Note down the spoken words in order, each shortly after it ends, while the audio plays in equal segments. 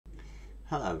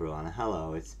Hello everyone,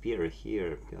 hello, it's Pierre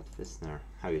here, Piotr Wisner.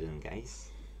 How you doing, guys?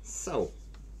 So,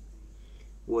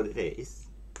 what it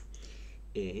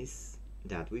is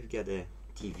that we've got a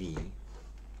TV.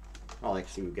 Well,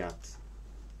 actually we got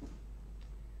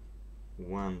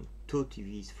two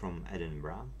TVs from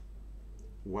Edinburgh,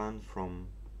 two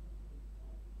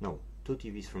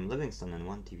TVs from Livingston and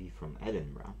one TV from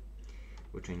Edinburgh,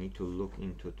 which I need to look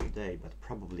into today, but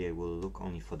probably I will look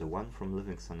only for the one from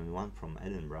Livingston and one from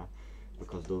Edinburgh,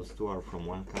 because those two are from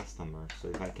one customer. So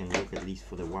if I can look at least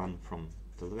for the one from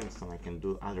the Livingston, I can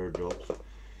do other jobs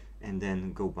and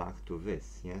then go back to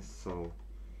this. Yes, so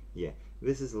yeah,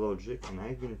 this is LOGIK, and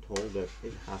I've been told that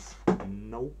it has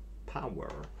no power.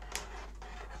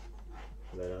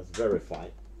 Let us verify,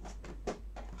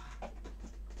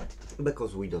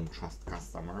 because we don't trust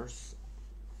customers.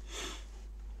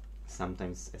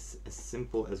 Sometimes as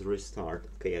simple as restart.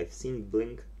 Okay, I've seen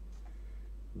blinked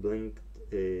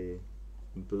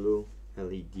blue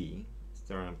LED. Is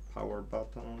there a power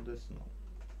button on this? No.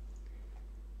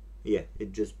 Yeah,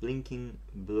 it's just blinking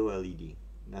blue LED.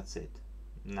 That's it.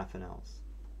 Nothing else.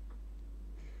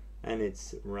 And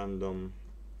it's random,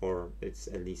 or it's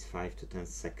at least 5 to 10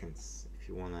 seconds if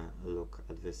you wanna look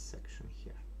at this section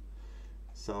here.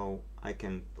 So I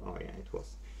can, oh yeah, it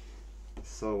was.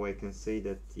 So I can say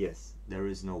that yes, there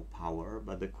is no power,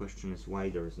 but the question is why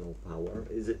there is no power.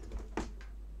 Is it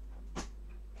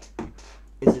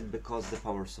because the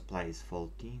power supply is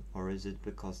faulty, or is it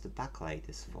because the backlight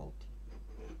is faulty,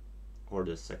 or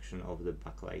the section of the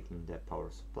backlight in the power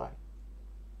supply?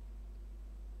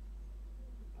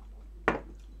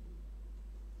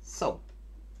 So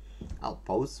I'll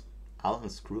pause, I'll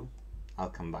unscrew, I'll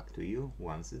come back to you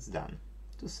once it's done,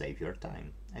 to save your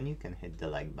time, and you can hit the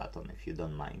like button if you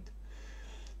don't mind.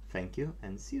 Thank you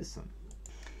and see you soon.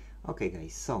 Okay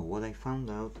guys, so what I found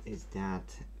out is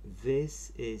that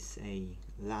this is a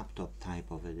laptop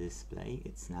type of a display.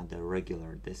 It's not a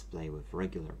regular display with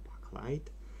regular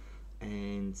backlight,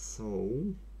 and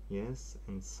so yes,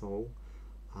 and so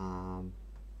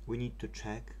we need to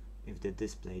check if the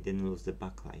display didn't lose the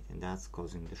backlight, and that's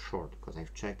causing the short, because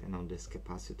I've checked, and on this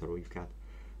capacitor we've got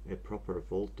a proper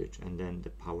voltage, and then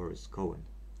the power is going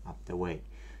up the way,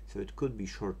 so it could be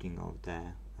shorting of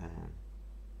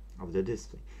the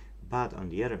display. But on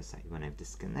the other side, when I've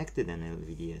disconnected an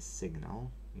LVDS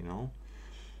signal, you know,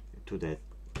 to the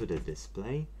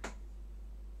display,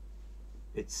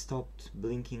 it stopped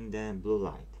blinking the blue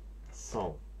light.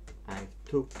 So I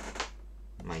took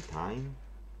my time,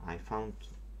 I found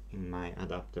in my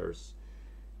adapters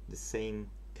the same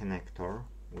connector,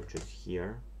 which is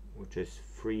here, which is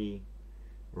free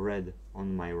red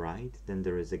on my right, then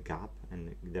there is a gap,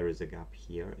 and there is a gap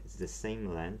here, it's the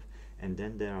same length, and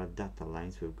then there are data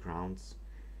lines with grounds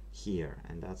here,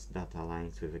 and that's data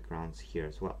lines with the grounds here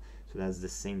as well. So that's the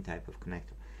same type of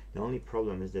connector. The only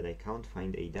problem is that I can't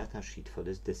find a data sheet for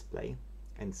this display,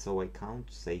 and so I can't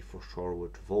say for sure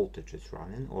which voltage is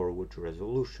running or which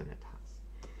resolution it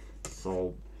has.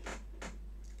 So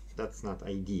that's not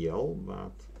ideal,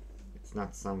 but it's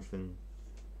not something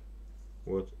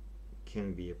what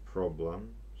can be a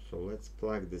problem. So let's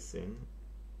plug this in.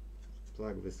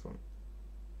 Plug this one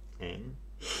in.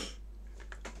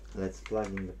 Let's plug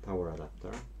in the power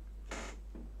adapter.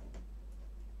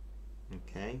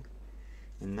 Okay,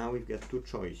 and now we've got two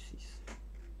choices.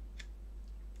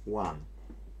 One,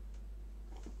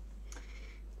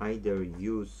 either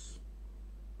use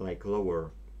like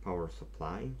lower power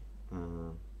supply,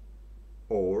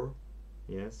 or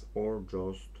yes, or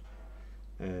just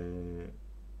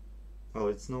well,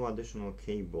 it's no additional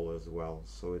cable as well,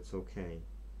 so it's okay.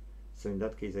 So in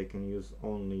that case I can use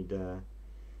only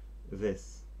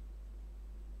this,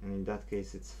 and in that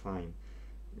case it's fine,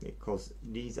 because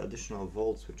these additional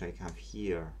volts which I have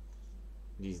here,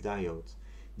 these diodes,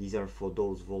 these are for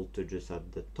those voltages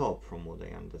at the top from what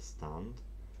I understand,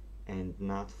 and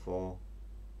not for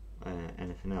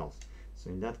anything else. So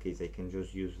in that case I can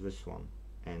just use this one,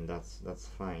 and that's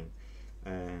fine.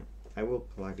 I will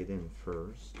plug it in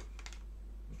first.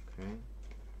 Okay.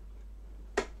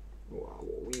 Wow,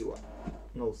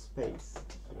 no space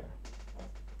here.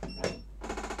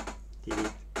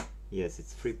 Delete. Yes,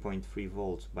 it's 3.3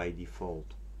 volts by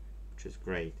default, which is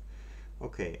great.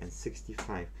 Okay, and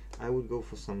 65. I would go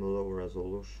for some low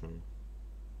resolution.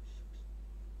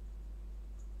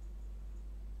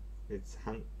 It's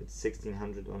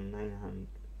 1600 on 900.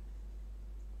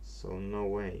 So no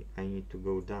way. I need to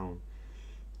go down.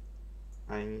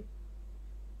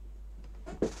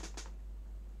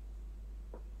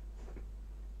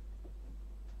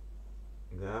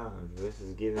 Gosh, this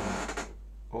is giving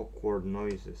awkward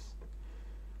noises.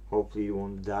 Hopefully you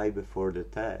won't die before the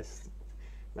test.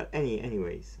 But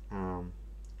anyways,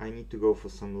 I need to go for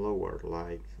some lower,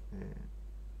 like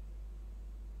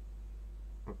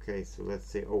okay, so let's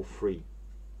say 03.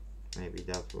 Maybe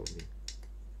that will be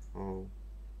oh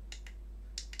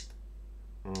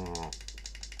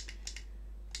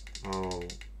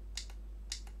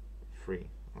 03.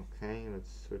 Okay,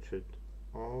 let's switch it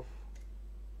off.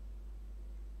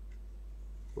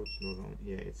 Put mode on.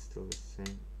 Yeah, it's still the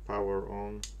same. Power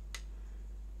on,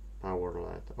 power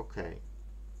LED. Okay,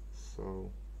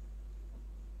 so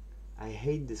I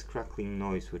hate this crackling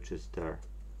noise which is there.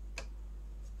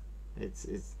 It's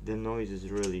the noise is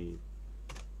really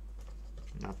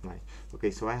not nice.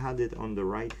 Okay, so I had it on the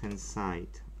right hand side.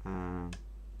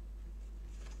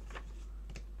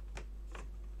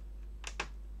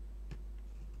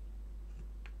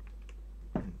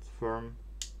 It's firm.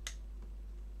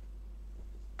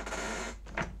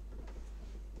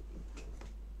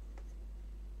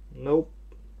 Nope.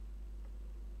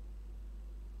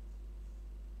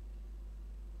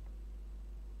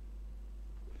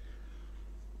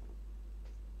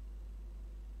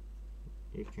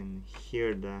 You can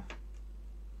hear the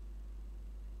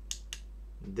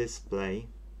display,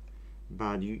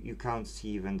 but you can't see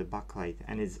even the backlight,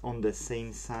 and it's on the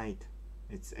same side.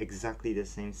 It's exactly the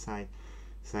same side.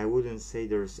 So I wouldn't say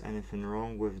there's anything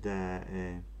wrong with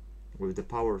the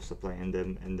power supply and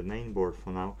the main board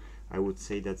for now. I would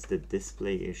say that's the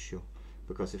display issue,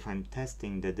 because if I'm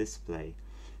testing the display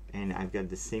and I've got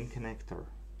the same connector,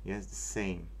 yes, the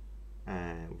same,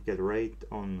 we've got right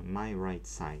on my right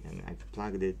side, and I've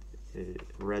plugged it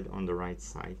red on the right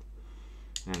side,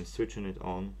 and I'm switching it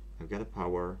on. I've got a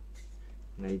power,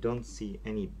 and I don't see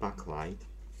any backlight.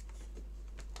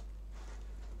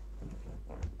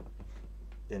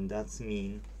 Then that's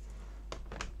mean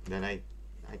that I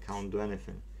can't do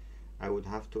anything. I would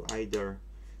have to either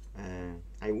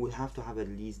I would have to have at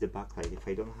least the backlight. If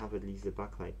I don't have at least the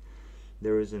backlight,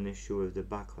 there is an issue with the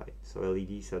backlight. So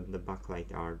LEDs and the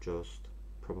backlight are just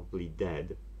probably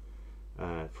dead,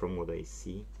 from what I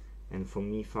see. And for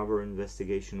me, further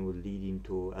investigation would lead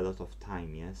into a lot of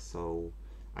time. Yes, so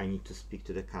I need to speak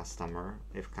to the customer.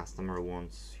 If customer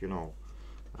wants, you know,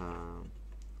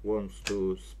 wants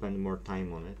to spend more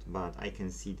time on it. But I can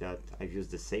see that I've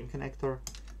used the same connector,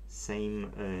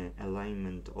 same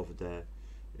alignment of the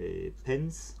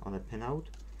pins on a pinout.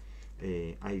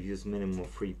 I've used minimum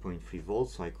of 3.3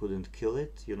 volts, so I couldn't kill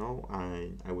it, you know.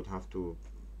 I would have to,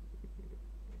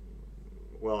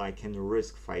 well, I can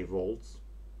risk 5 volts,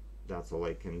 that's all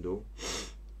I can do,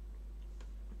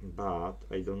 but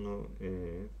I don't know.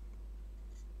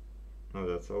 No,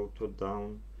 that's auto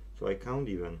down, so I can't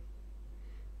even.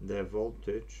 The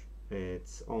voltage,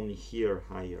 it's only here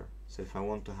higher, so if I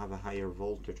want to have a higher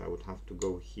voltage I would have to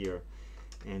go here,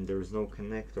 and there's no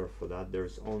connector for that.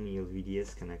 There's only a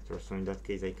VDS connector, so in that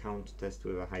case I can't test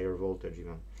with a higher voltage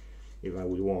even if I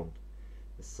would want.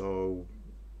 So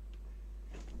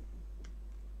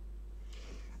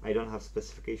I don't have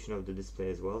specification of the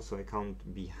display as well, so I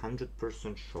can't be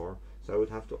 100% sure. So I would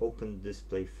have to open the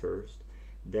display first,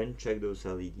 then check those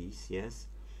LEDs, yes,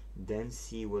 then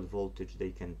see what voltage they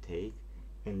can take,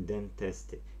 and then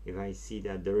test it. If I see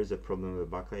that there is a problem with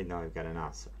backlight, now I've got an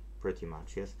answer, pretty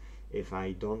much, yes. If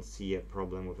I don't see a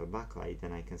problem with a backlight,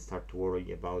 then I can start to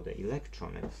worry about the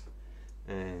electronics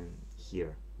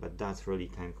here, but that's really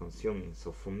time consuming.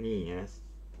 So for me, yes,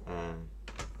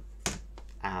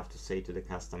 I have to say to the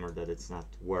customer that it's not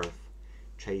worth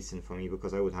chasing for me,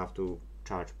 because I would have to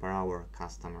charge per hour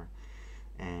customer,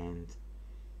 and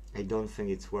I don't think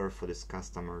it's worth for this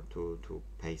customer to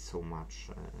pay so much.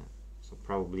 So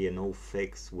probably a no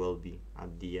fix will be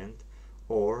at the end,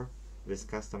 or this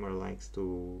customer likes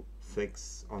to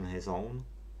fix on his own,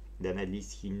 then at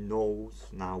least he knows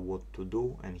now what to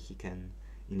do and he can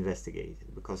investigate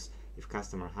it. Because if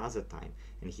customer has a time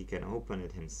and he can open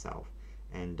it himself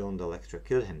and don't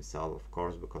electrocute himself, of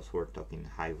course, because we're talking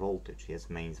high voltage,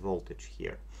 yes, mains voltage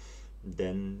here,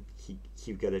 then he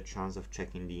get a chance of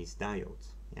checking these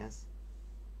diodes, yes.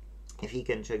 If he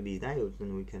can check these diodes,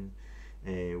 then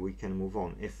we can move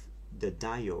on. If the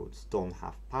diodes don't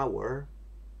have power,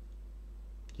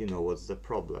 you know what's the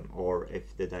problem. Or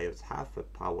if the diodes have a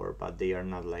power but they are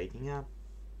not lighting up,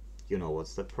 you know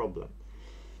what's the problem.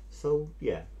 So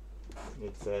yeah,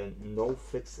 it's a no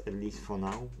fix, at least for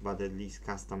now, but at least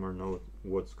customer knows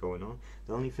what's going on.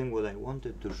 The only thing what I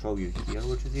wanted to show you here,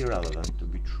 which is irrelevant to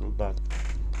be true, but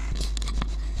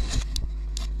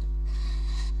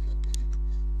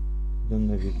don't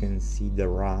know if you can see the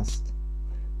rust,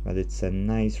 but it's a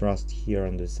nice rust here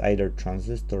on this, either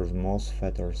transistors,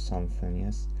 MOSFET or something,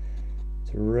 yes.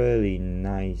 It's a really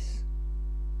nice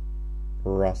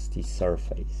rusty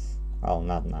surface. Well,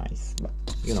 not nice, but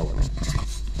you know what I mean.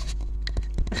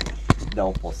 The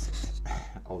opposite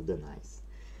of the nice.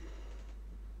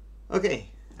 Okay,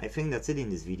 I think that's it in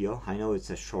this video. I know it's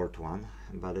a short one,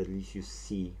 but at least you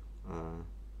see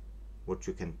what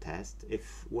you can test.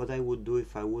 If what I would do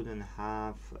if I wouldn't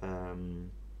have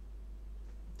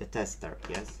the tester,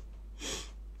 yes,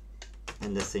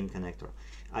 and the same connector,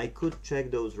 I could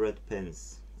check those red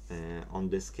pins on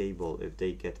this cable if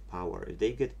they get power. If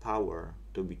they get power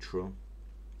to be true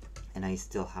and I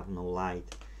still have no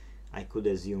light, I could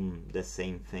assume the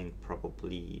same thing,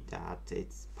 probably that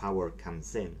its power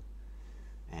comes in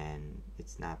and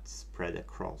it's not spread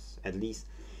across. At least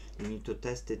you need to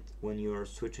test it when you are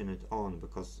switching it on,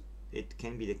 because it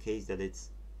can be the case that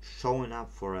it's showing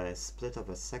up for a split of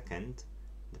a second,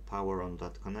 the power on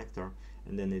that connector,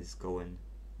 and then it's going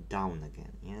down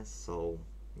again. Yes, so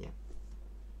yeah,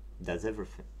 that's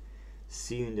everything.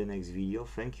 See you in the next video.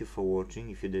 Thank you for watching.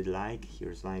 If you did like,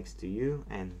 here's likes to you,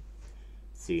 and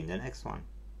see you in the next one.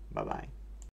 Bye bye.